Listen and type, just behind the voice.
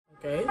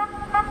Okay.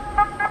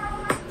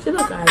 She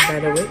look alright, by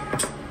the way.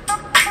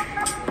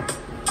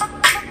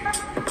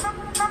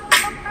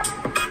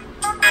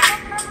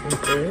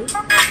 Okay.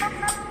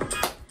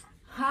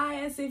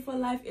 Hi, SA for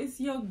Life. It's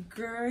your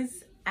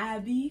girls,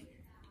 Abby,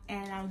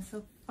 and I'm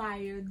so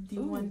fired. The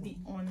one, the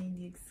only,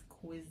 the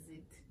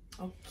exquisite.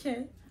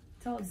 Okay.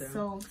 Tell them.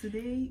 So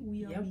today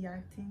we are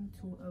reacting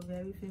to a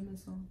very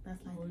famous song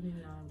that's like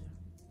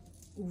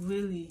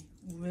really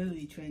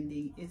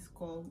trending. It's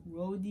called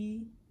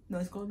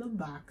it's called The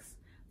Box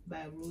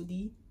by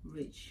Roddy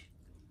Ricch.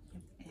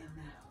 And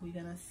we're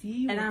gonna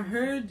see. And I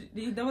heard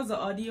there was an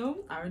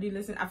audio. I already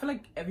listened. I feel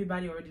like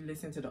everybody already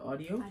listened to the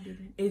audio. I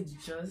didn't. It's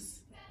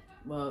just,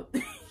 well,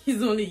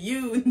 it's only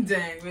you,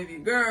 dang baby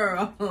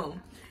girl.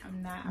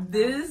 I'm not.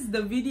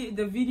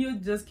 The video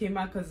just came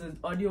out because the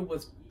audio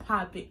was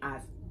popping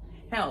as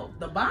hell.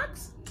 The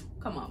Box,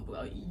 come on,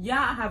 bro.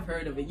 Yeah, I have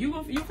heard of it. You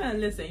finna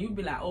listen. You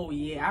be like, oh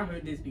yeah, I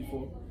heard this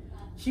before.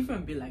 She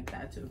finna be like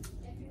that too.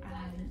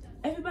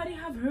 Everybody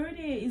have heard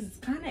it. It's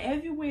kind of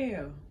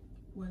everywhere.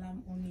 Well,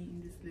 I'm only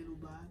in this little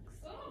box.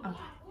 Okay.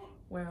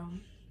 Well,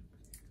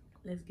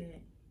 let's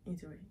get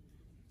into it.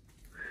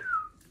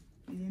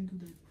 We didn't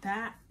do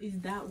that. Is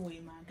that way,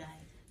 my guy.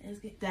 Let's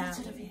get down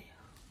to the video.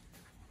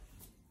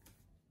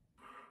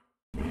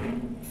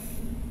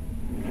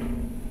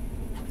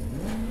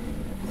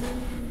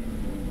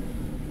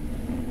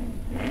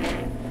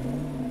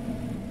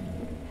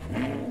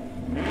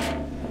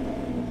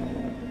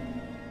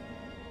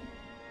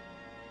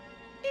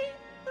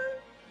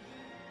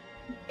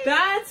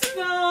 That's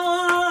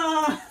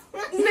fun.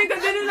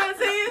 Nigga, didn't I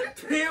say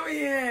it?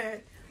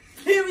 Period.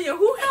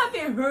 Who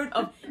haven't heard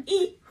of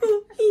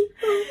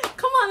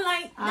Come on,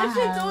 like that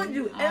shit told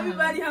you.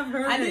 Everybody have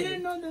heard it. I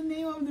didn't know the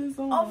name of the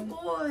song. Of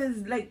course,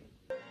 like.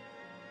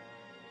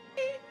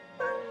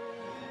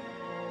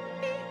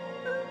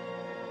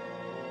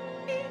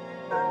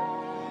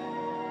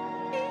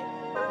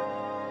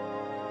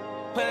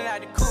 Pulling out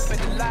the coupe at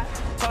the lot,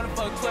 told him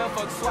fuck 12,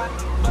 fuck SWAT,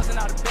 busting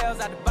all the bells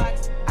out the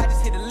box. I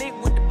just hit a lick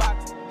with the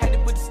box, had to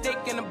put the stick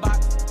in the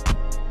box.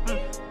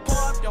 Pour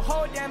up the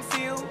whole damn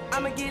seal,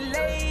 I'ma get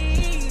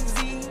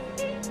lazy.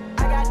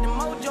 I got the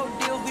mojo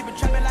deals, we been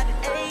trapping like the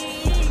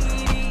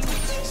 80s.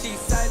 She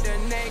said the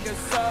nigga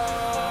so,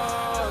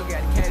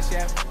 got the cash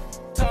out,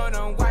 told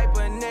him wipe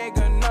a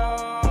nigga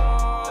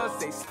no.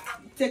 Say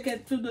take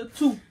it to the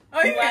 2.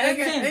 Oh, you got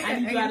okay, 10. I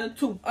need you out of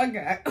 2.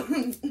 Okay.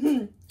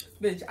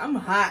 Bitch, I'm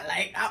hot.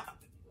 Like,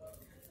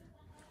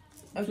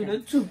 to the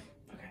 2.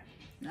 Okay.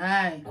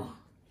 Alright.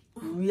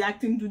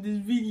 Reacting to this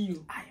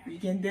video. We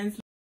can dance.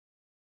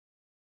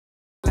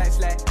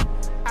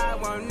 I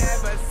won't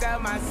never sell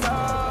my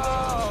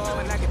soul,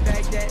 and I can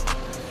take that.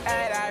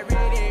 And I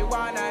really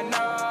wanna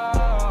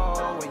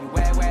know where you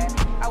where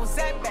I was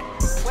at back,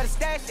 where the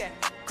stash at.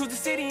 Cruise the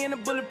city in a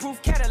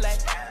bulletproof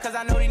Cadillac, cause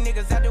I know these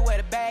niggas out there where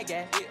the bag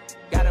at.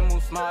 Gotta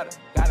move smarter,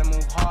 gotta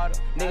move harder.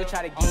 Nigga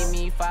try to give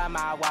me 5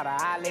 mile water.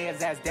 I lay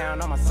his ass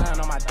down on my son,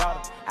 on my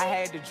daughter. I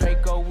had the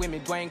Draco with me,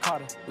 Dwayne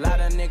Carter. A lot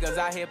of niggas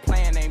out here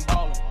playing, ain't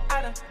ballin'.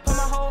 I done put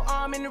my whole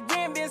arm in the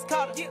rim, Vince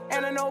Carter.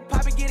 And I know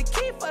Poppy get a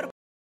key for the.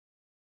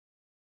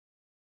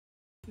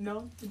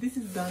 No, this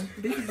is done.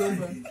 This is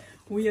over.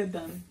 We are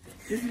done.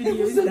 This video it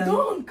was is the done.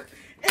 dunk.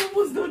 It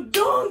was the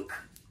dunk.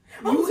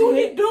 I was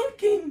only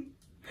dunking.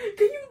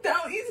 Can you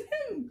down? It's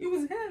him. It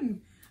was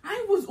him.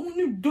 I was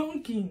only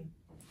dunking.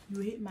 You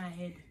hit my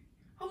head.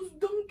 I was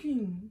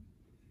dunking.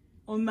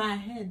 On my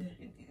head.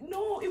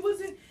 No, it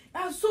wasn't.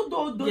 I saw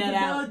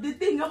the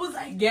thing. I was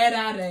like, get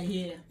out of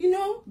here. You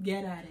know?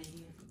 Get out of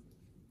here.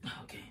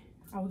 Okay.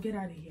 I will get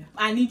out of here.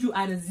 I need you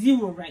at a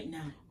 0 right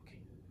now.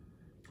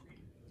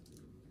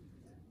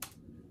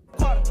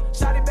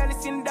 Shawty barely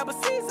seen the double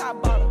C's, I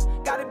bought her.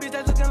 Got a bitch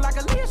that's looking like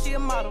a Leah, she a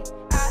model.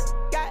 I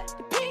got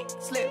the pink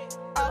slip,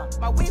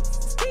 my whip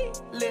is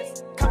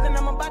keyless. Compton,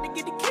 I'm about to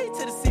get the key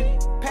to the city.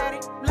 Patty,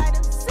 light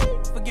up the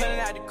seat. Forgetting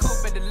out the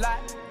coupe at the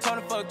lot. Told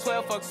him fuck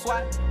 12, fuck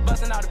SWAT.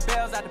 Busting all the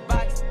bells out the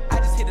box. I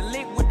just hit a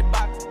lick with the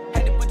box.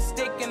 Had to put the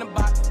stick in the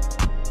box.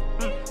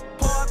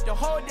 Pour up the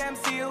whole damn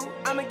seal,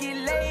 I'ma get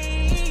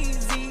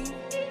lazy.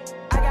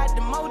 I got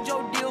the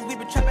mojo deals, we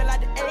been trapping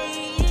like the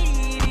 80s.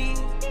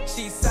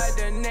 She said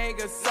the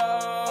nigga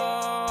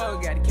so,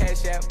 got the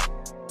cash out.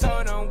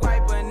 Told him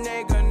wipe a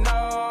nigga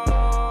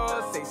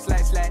no. Say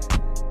slash.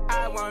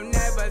 I won't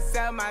never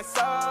sell my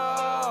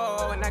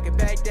soul, and I can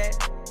back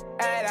that.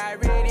 And I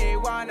really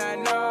wanna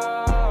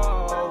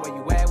know where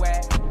you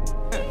at.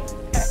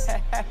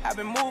 I've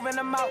been moving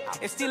them out.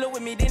 And steal it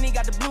with me, then he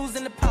got the blues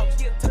in the pouch.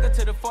 Took her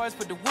to the forest,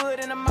 put the wood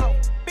in the mouth.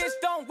 Bitch,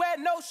 don't wear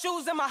no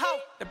shoes in my house.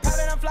 The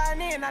private I'm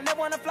flying in, I never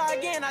wanna fly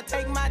again. I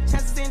take my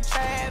chances in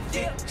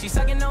traffic. She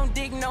sucking on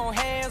dick, no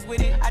hands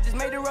with it. I just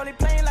made the rolling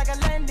plane like a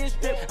landing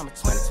strip. I'm a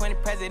 2020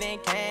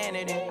 president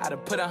candidate. I done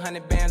put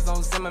 100 bands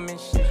on Zimmerman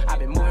shit. I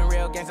been moving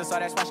real gangster, so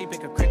that's why she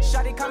pick a crit.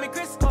 Shawty call me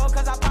Crisco,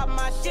 cause I pop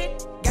my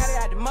shit. Got it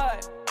out the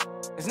mud.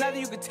 There's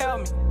nothing you could tell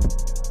me.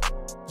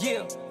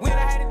 Yeah, when I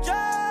had a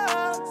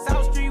job,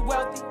 South Street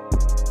wealthy.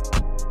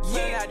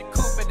 Yeah, out the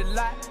coupe at the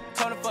lot.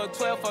 Told him fuck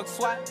 12, fuck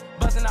SWAT.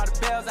 Busting all the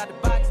bells out the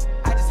box.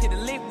 I just hit a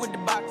lick with the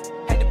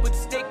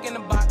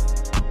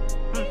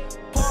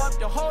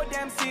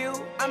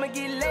I'ma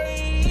get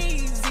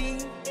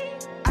lazy.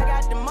 I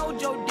got the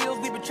mojo deals,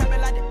 we been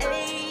trapping like the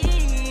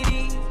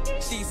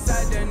 80s. She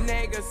said the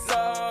nigga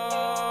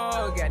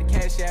so got the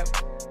cash out.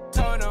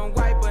 Told him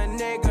wipe a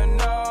nigga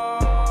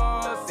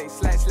no. Say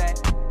slash.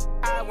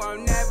 I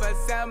won't never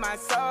sell my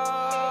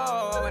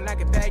soul, and I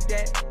can back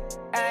that.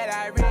 And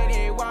I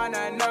really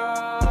wanna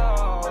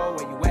know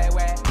where you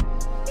at.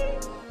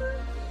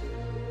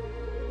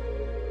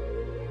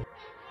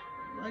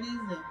 What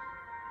is that?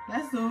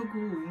 That's so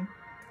cool.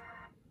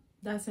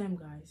 That's him,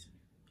 guys,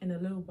 in a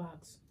little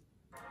box.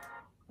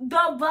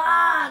 The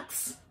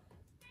box.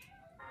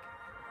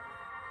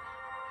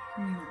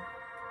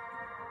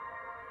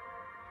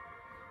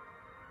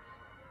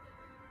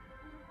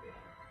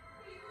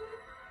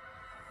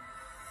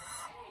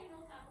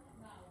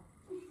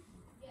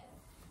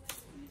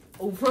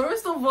 Oh,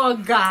 first of all,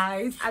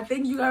 guys, I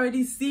think you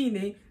already seen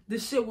it. The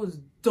shit was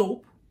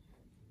dope.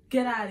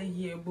 Get out of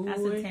here, boy.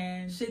 That's a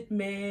 10. Shit,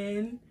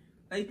 man.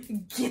 Like,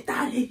 get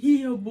out of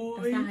here, boy.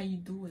 That's not how you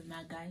do it,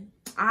 my guy.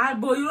 Alright,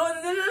 boy, you don't.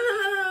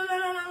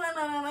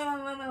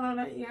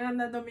 You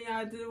gotta tell me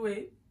how to do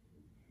it.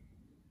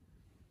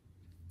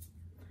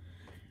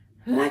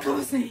 Like I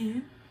was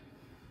saying,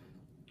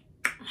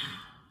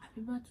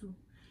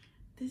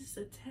 this is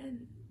a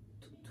 10.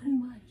 Too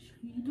much.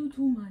 You do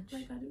too much.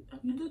 Like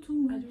You do too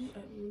much. I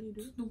really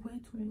do. You way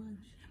too much.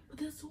 But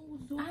that song was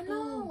dope. I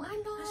know.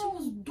 That shit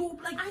was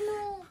dope. Like, I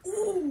know.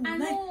 Ooh, I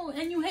know.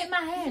 And you hit my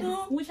head. You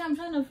know, which I'm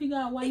trying to figure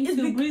out why you it's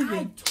still because breathing.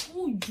 I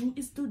told you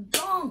it's the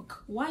dunk.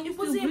 Why you It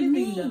still wasn't breathing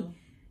me. though?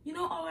 You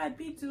know,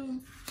 R.I.P. to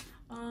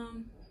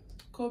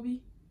Kobe.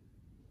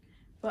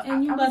 But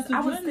And you about to I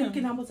was join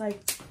thinking, him. I was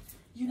like,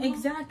 you know,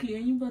 Exactly,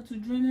 and you about to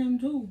drain him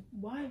too.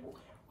 why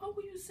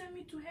would you send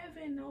me to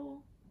heaven?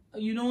 No.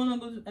 You don't want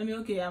to go to, I mean,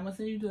 okay, I'm going to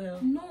send you to hell.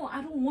 No,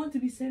 I don't want to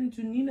be sent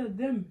to neither of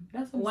them.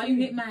 That's what Why I'm you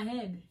saying. hit my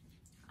head?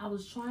 I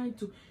was trying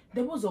to.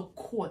 There was a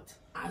quote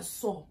I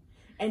saw,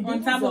 and On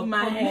there top was of a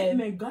my head.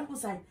 commitment. God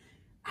was like,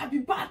 "I be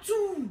Batu,"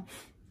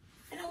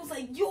 and I was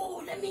like, "Yo,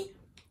 let me."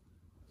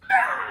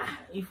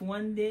 If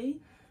one day,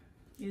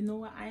 you know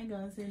what, I ain't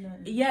going to say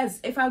nothing. Yes,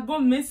 if I go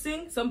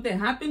missing, something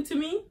happened to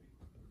me.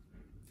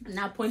 I'm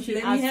not pointing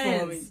She any asked for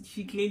hands. it.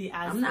 She clearly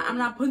asked I'm for it.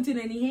 not pointing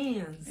any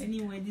hands.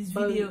 Anyway, this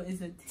But video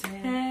is a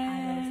 10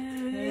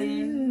 out of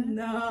 10.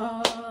 No.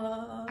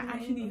 I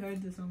actually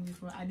heard the song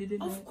before. I didn't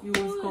know Of it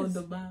was course. called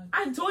The Bag.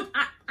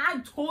 I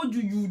told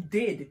you you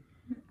did.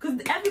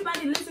 Because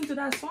everybody listened to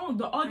that song.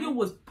 The audio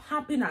was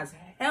popping as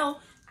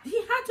hell. He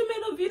had to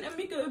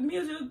make a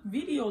music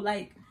video.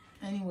 Like,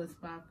 And it was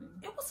popping.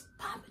 it was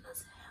popping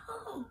as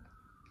hell.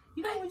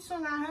 You know which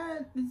song I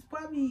heard? It's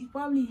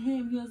probably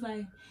him. He was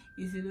like,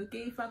 "Is it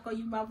okay if I call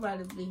you my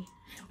brother, babe?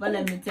 But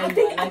let me tell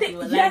you, I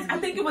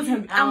think it was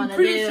him. I'm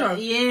pretty sure.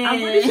 Yeah,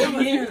 I'm pretty sure it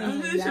was him. I'm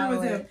pretty That sure it was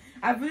was- him.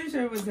 I'm pretty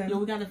sure it was him. Yo,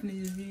 we gotta finish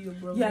this video,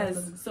 bro. Yes.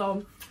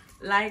 So,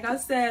 like I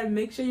said,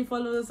 make sure you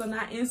follow us on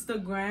our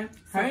Instagram.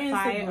 Her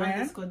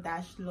Instagram.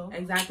 _Dashlo.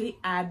 Exactly,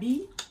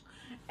 Abby.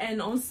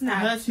 And on Her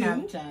Snap too.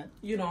 Snapchat.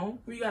 You know,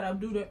 we gotta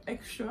do the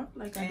extra,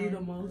 like I do the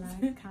most.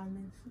 Like,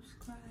 comment,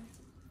 subscribe.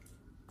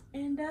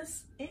 And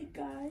that's it,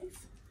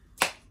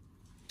 guys.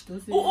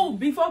 Those Oh,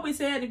 before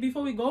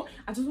we go,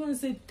 I just want to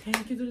say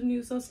thank you to the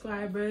new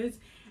subscribers.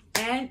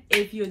 And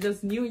if you're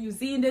just new and you're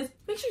seeing this,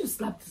 make sure you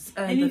slap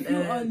and if you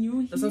are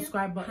new the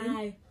subscribe button.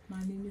 Hi, my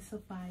name is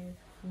Sophia.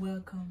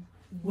 Welcome.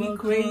 Welcome. We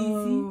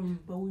crazy,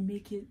 but we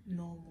make it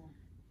normal.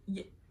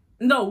 Yeah.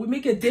 No, we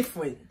make it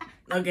different.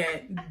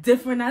 Okay,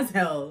 different as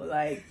hell.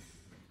 Like,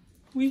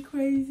 We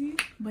crazy,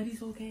 but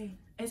it's okay.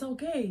 it's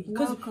okay.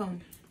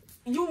 Welcome.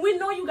 We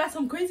know you got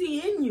some crazy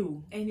in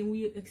you. And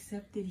we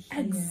accept it here.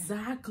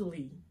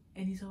 Exactly.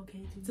 And it's okay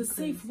to It's a be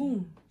safe crazy.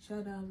 room. Shut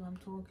up, I'm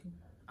talking.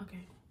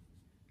 Okay.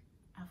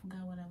 I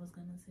forgot what I was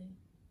gonna say.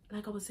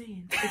 Like I was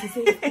saying, it's a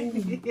safe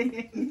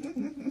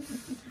room.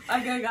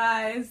 Okay,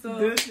 guys. So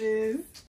This is